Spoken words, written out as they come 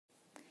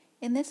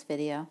In this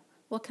video,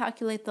 we'll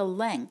calculate the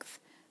length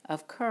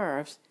of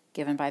curves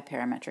given by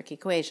parametric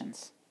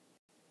equations.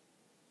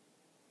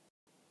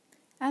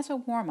 As a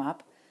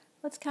warm-up,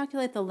 let's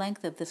calculate the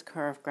length of this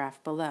curve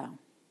graph below.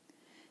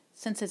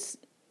 Since it's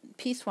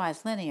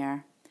piecewise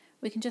linear,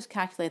 we can just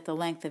calculate the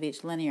length of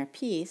each linear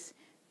piece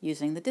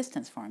using the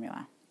distance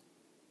formula.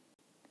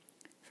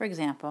 For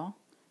example,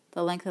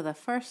 the length of the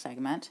first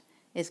segment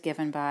is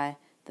given by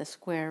the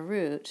square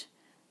root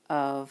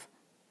of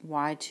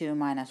y2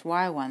 minus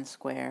y1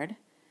 squared,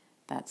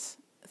 that's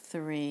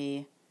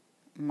 3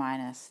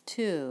 minus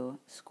 2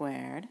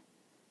 squared,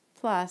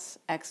 plus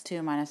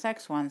x2 minus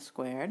x1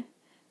 squared,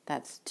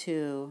 that's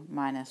 2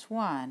 minus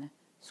 1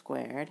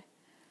 squared,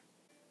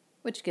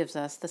 which gives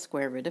us the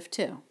square root of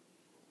 2.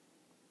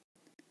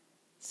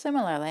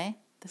 Similarly,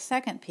 the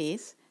second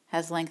piece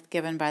has length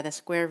given by the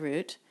square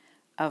root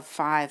of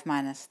 5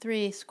 minus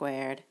 3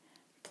 squared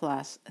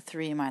plus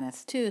 3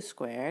 minus 2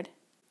 squared,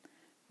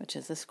 which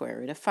is the square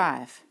root of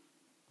 5.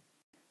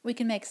 We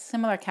can make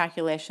similar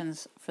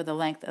calculations for the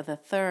length of the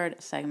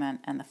third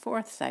segment and the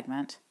fourth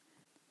segment.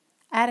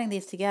 Adding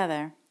these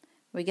together,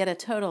 we get a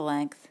total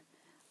length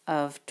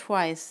of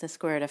twice the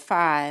square root of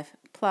 5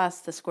 plus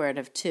the square root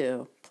of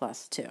 2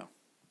 plus 2.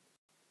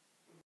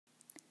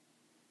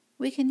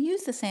 We can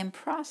use the same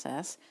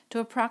process to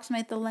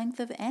approximate the length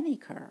of any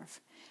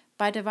curve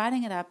by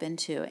dividing it up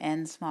into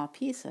n small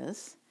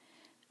pieces,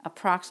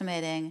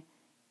 approximating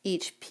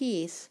each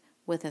piece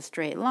with a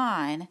straight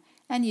line,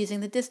 and using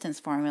the distance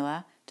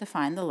formula to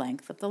find the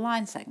length of the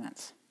line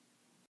segments.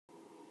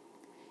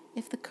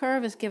 If the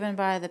curve is given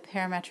by the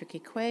parametric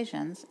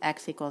equations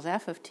x equals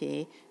f of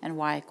t and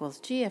y equals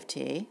g of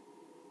t,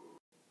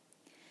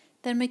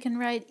 then we can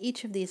write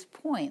each of these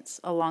points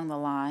along the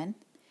line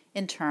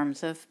in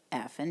terms of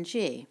f and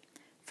g.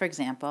 For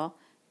example,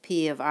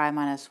 p of I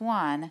minus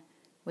 1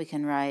 we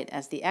can write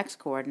as the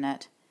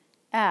x-coordinate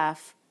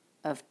f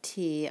of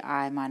t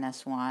I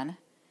minus 1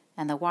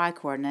 and the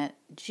y-coordinate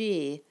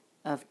g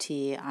of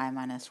t I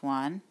minus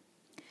 1.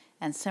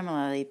 And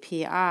similarly,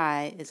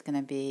 pi is going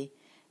to be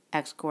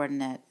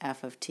x-coordinate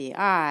f of ti,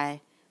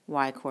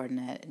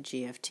 y-coordinate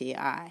g of ti.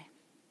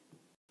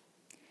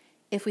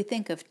 If we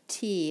think of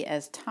t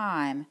as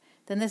time,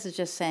 then this is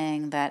just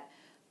saying that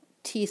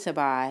t sub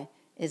I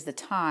is the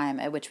time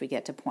at which we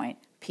get to point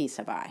p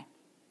sub I.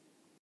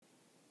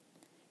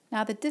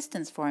 Now the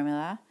distance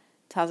formula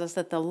tells us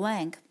that the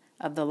length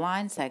of the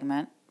line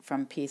segment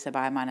from p sub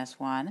I minus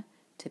 1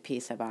 to p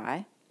sub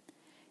I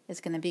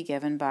is going to be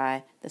given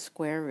by the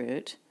square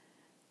root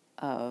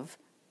of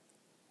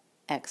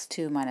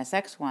x2 minus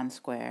x1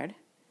 squared,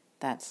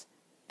 that's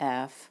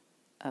f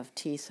of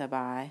t sub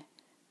I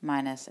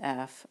minus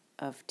f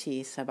of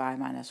t sub I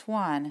minus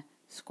 1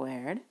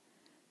 squared,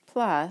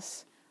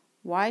 plus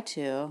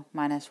y2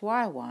 minus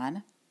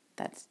y1,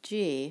 that's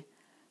g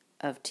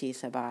of t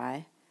sub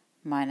I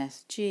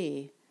minus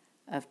g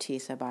of t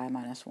sub I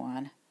minus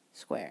 1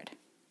 squared.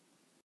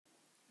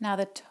 Now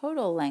the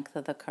total length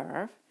of the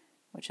curve,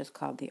 which is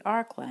called the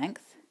arc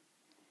length,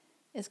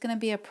 is going to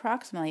be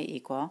approximately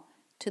equal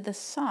to the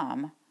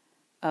sum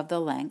of the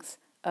lengths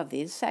of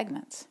these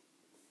segments.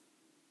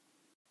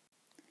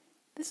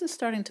 This is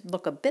starting to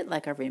look a bit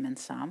like a Riemann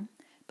sum,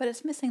 but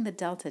it's missing the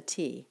delta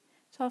t,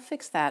 so I'll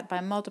fix that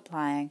by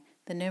multiplying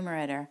the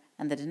numerator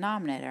and the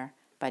denominator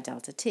by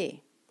delta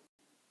t.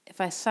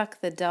 If I suck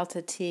the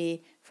delta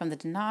t from the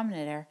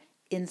denominator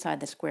inside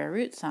the square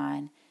root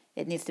sign,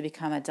 it needs to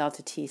become a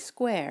delta t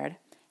squared,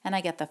 and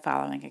I get the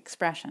following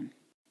expression.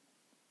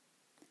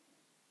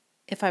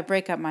 If I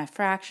break up my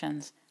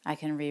fractions, I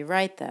can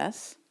rewrite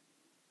this.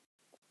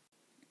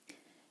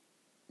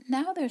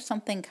 Now there's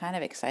something kind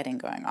of exciting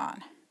going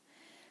on.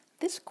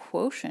 This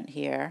quotient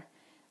here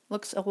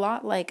looks a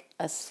lot like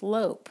a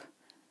slope.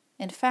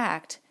 In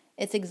fact,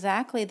 it's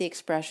exactly the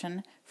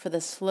expression for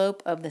the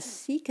slope of the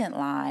secant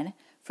line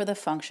for the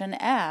function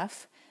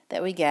f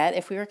that we get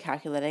if we were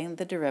calculating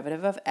the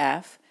derivative of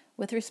f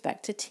with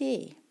respect to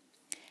t.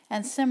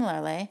 And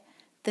similarly,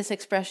 this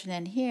expression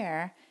in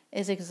here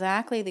is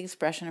exactly the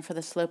expression for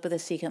the slope of the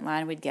secant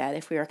line we'd get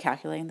if we were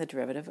calculating the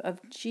derivative of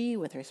g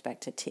with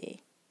respect to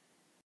t.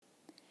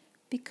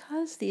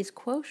 Because these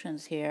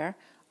quotients here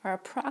are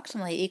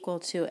approximately equal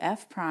to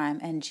f prime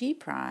and g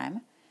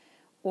prime,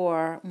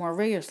 or more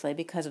rigorously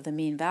because of the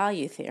mean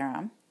value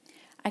theorem,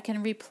 I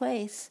can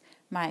replace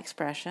my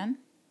expression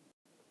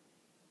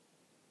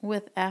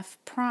with f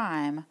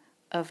prime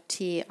of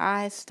ti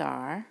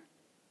star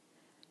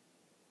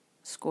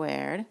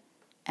squared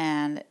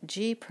and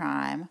g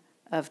prime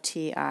of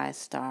ti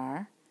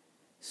star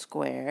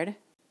squared,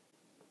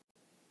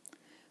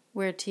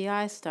 where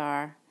ti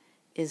star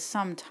is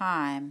some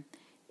time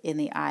in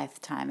the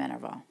ith time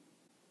interval.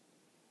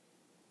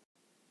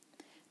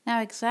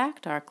 Now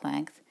exact arc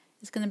length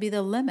is going to be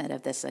the limit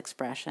of this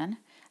expression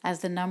as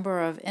the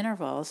number of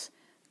intervals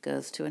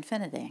goes to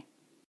infinity.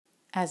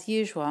 As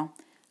usual,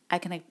 I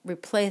can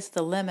replace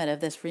the limit of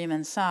this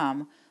Riemann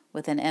sum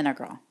with an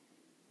integral,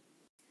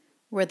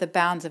 where the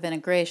bounds of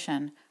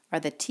integration are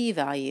the t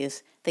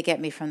values that get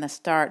me from the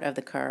start of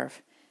the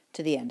curve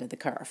to the end of the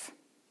curve.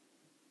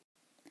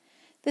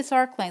 This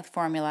arc length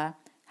formula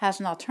has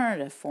an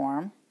alternative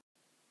form,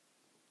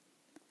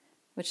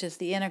 which is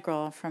the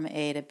integral from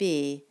a to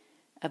b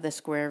of the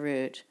square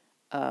root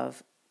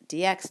of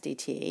dx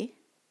dt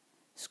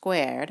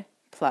squared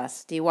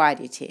plus dy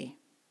dt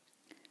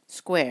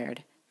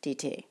squared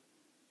dt.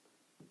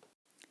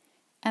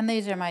 And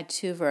these are my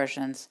two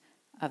versions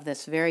of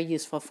this very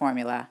useful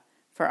formula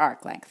for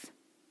arc length.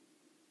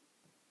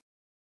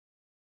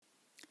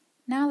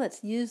 Now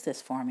let's use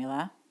this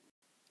formula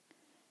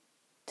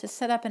to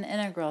set up an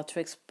integral to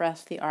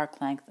express the arc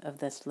length of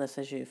this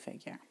Lissajous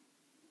figure.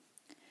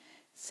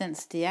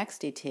 Since dx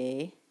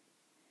dt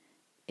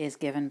is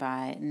given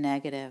by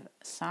negative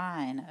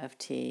sine of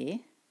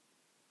t,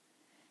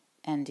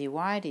 and dy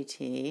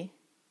dt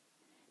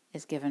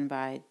is given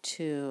by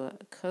 2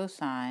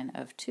 cosine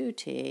of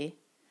 2t,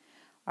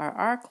 our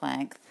arc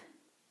length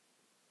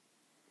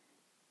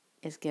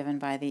is given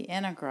by the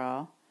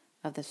integral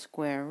of the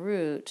square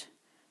root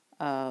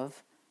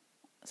of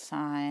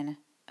sine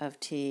of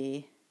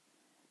t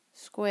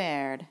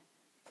squared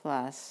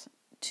plus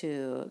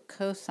 2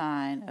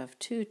 cosine of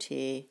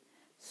 2t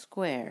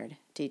squared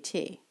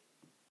dt.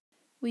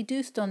 We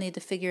do still need to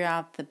figure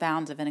out the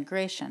bounds of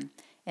integration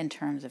in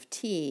terms of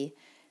t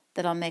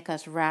that'll make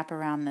us wrap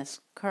around this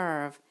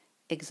curve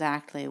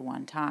exactly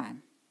one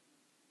time.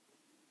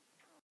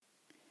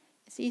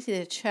 It's easy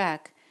to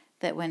check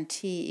that when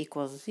t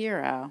equals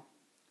 0,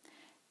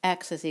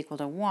 x is equal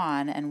to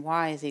 1 and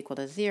y is equal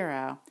to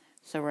 0,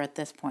 so we're at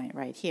this point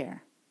right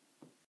here.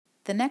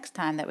 The next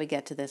time that we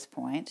get to this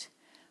point,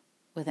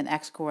 with an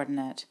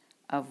x-coordinate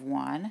of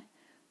 1,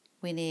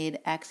 we need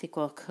x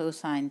equal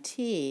cosine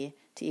t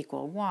to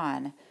equal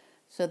 1,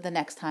 so the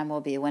next time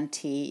will be when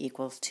t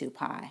equals 2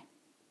 pi.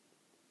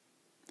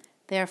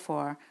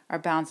 Therefore, our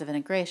bounds of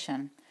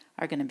integration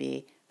are going to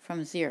be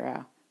from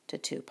 0 to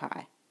 2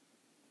 pi.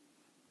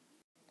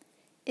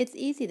 It's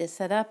easy to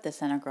set up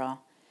this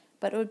integral,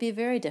 but it would be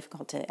very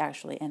difficult to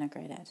actually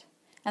integrate it,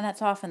 and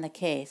that's often the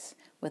case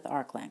with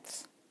arc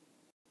lengths.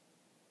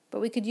 But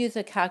we could use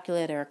a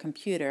calculator or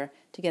computer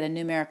to get a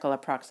numerical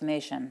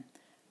approximation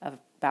of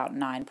about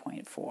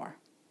 9.4.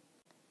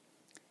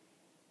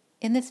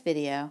 In this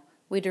video,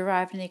 we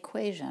derived an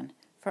equation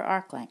for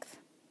arc length.